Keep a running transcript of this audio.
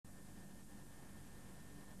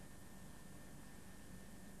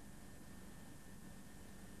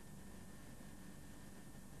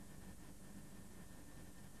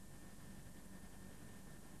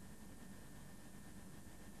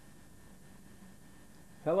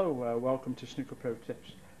Hello, welcome to Snooker Pro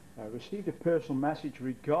Tips. I received a personal message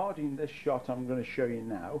regarding this shot I'm going to show you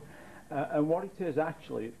now. And what it is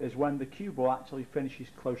actually is when the cue ball actually finishes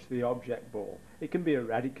close to the object ball. It can be a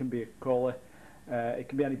red, it can be a colour, it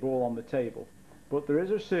can be any ball on the table. But there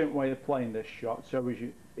is a certain way of playing this shot so as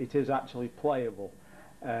it is actually playable.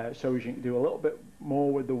 So as you can do a little bit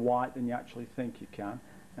more with the white than you actually think you can.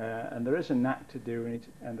 And there is a knack to doing it,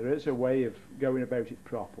 and there is a way of going about it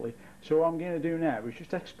properly. So what I'm going to do now is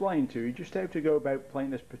just explain to you just how to go about playing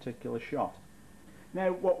this particular shot.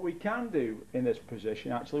 Now what we can do in this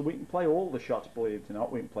position, actually we can play all the shots, believe it or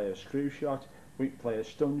not. We can play a screw shot, we can play a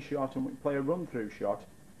stun shot, and we can play a run through shot.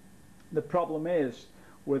 The problem is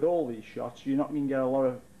with all these shots you're not going to get a lot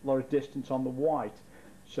of distance on the white.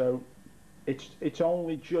 So it's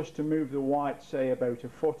only just to move the white, say about a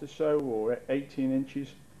foot or so, or 18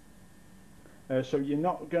 inches. So you're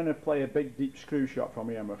not going to play a big deep screw shot from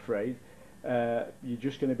here, I'm afraid. You're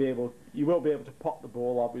just going to be able, you will be able to pop the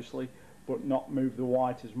ball obviously, but not move the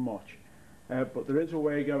white as much. But there is a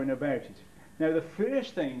way of going about it. Now the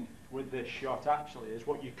first thing with this shot actually is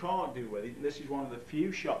what you can't do with it, and this is one of the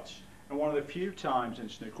few shots and one of the few times in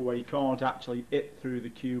snooker where you can't actually hit through the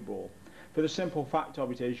cue ball. For the simple fact of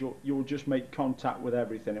it is you'll just make contact with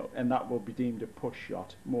everything, and that will be deemed a push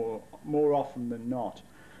shot more often than not.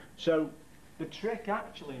 So the trick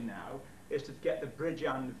actually now is to get the bridge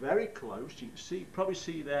hand very close. You can probably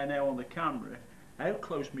see there now on the camera how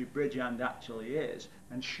close my bridge hand actually is,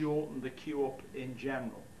 and shorten the cue up in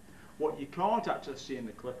general. What you can't actually see in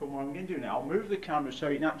the clip, and what I'm going to do now, I'll move the camera so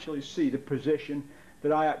you can actually see the position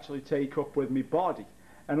that I actually take up with my body.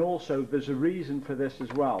 And also there's a reason for this as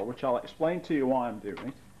well, which I'll explain to you why I'm doing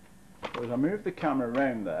it. So as I move the camera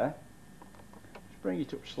around there, just bring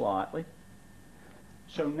it up slightly.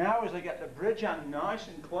 So now as I get the bridge hand nice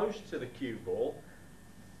and close to the cue ball,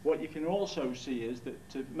 what you can also see is that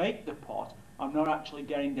to make the pot, I'm not actually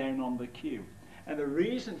getting down on the cue. And the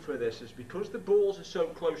reason for this is because the balls are so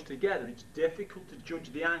close together, it's difficult to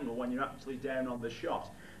judge the angle when you're actually down on the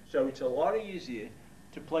shot. So it's a lot easier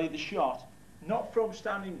to play the shot not from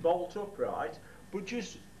standing bolt upright, but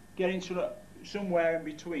just getting sort of somewhere in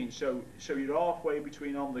between. So you're halfway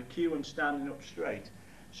between on the cue and standing up straight.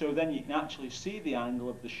 So then you can actually see the angle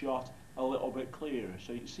of the shot a little bit clearer.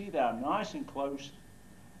 So you can see there I'm nice and close,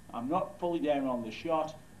 I'm not fully down on the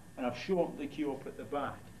shot, and I've shortened the cue up at the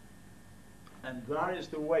back. And that is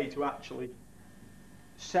the way to actually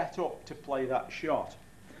set up to play that shot.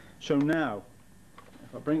 So now,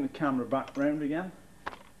 if I bring the camera back round again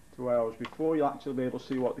to where I was before, you'll actually be able to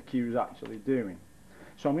see what the cue is actually doing.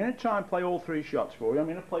 So I'm going to try and play all three shots for you. I'm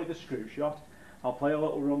going to play the screw shot, I'll play a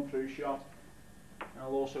little run through shot, and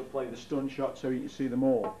I'll also play the stun shot so you can see them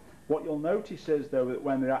all. What you'll notice is though that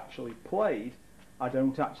when they're actually played, I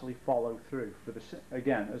don't actually follow through.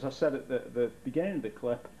 Again, as I said at the beginning of the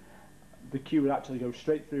clip, the cue would actually go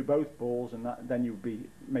straight through both balls, and then you'd be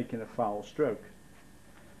making a foul stroke.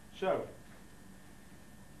 So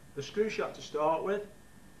the screw shot to start with,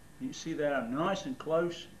 you can see there I'm nice and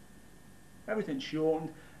close, everything's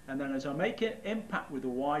shortened, and then as I make it impact with the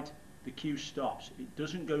white, the cue stops. It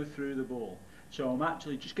doesn't go through the ball. So I'm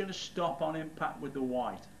actually just going to stop on impact with the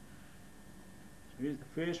white. So here's the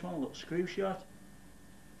first one, a little screw shot.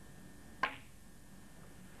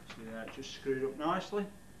 See there, it just screwed up nicely.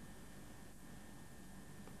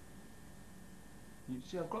 You can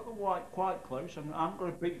see I've got the white quite close, I haven't got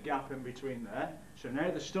a big gap in between there. So now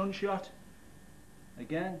the stun shot.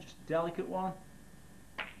 Again, just a delicate one.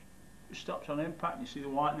 It stops on impact, and you see the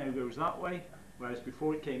white now goes that way, whereas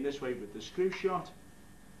before it came this way with the screw shot.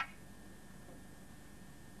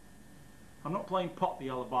 I'm not playing pop the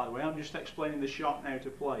yellow, by the way, I'm just explaining the shot now to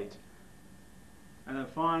play it. And then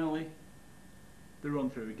finally, the run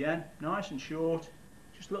through again, nice and short,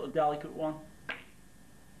 just a little delicate one.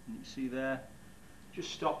 And you see there,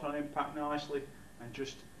 just stopped on impact nicely and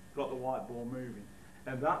just got the white ball moving.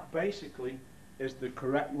 And that basically is the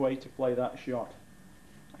correct way to play that shot.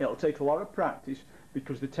 It'll take a lot of practice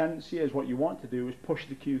because the tendency is what you want to do is push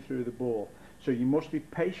the cue through the ball. So you must be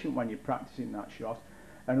patient when you're practicing that shot.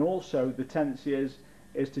 And also the tendency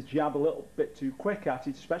is to jab a little bit too quick at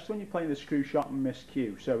it, especially when you're playing the screw shot and miss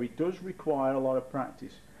cue. So it does require a lot of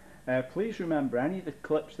practice. Please remember, any of the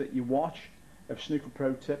clips that you watch of Snooker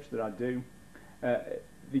Pro Tips that I do,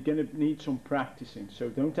 they're going to need some practicing. So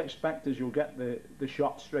don't expect as you'll get the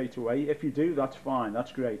shot straight away. If you do, that's fine,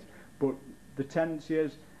 that's great. But the tendency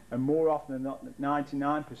is, and more often than not,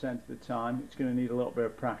 99% of the time, it's going to need a little bit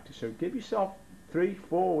of practice. So give yourself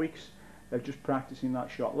 3-4 weeks of just practicing that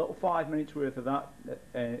shot. A little 5 minutes worth of that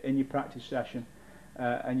in your practice session,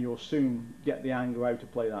 and you'll soon get the angle how to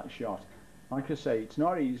play that shot. Like I say, it's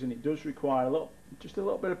not easy, and it does require just a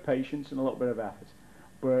little bit of patience and a little bit of effort.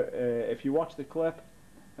 But if you watch the clip,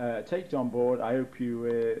 take it on board. I hope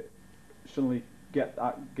you suddenly get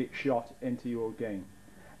shot into your game.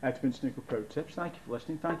 It's been Snooker Pro Tips. Thank you for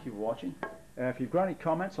listening. Thank you for watching. If you've got any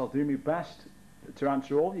comments, I'll do my best to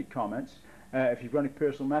answer all your comments. If you've got any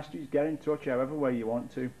personal messages, get in touch however way you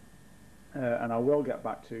want to, and I will get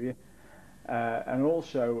back to you. And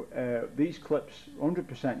also, these clips,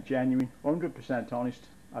 100% genuine, 100% honest.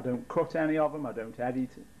 I don't cut any of them, I don't edit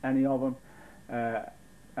any of them,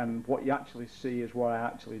 and what you actually see is what I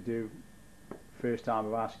actually do. First time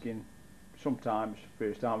of asking, sometimes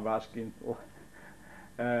first time of asking,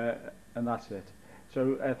 and that's it.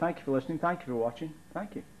 So thank you for listening, thank you for watching,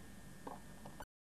 thank you.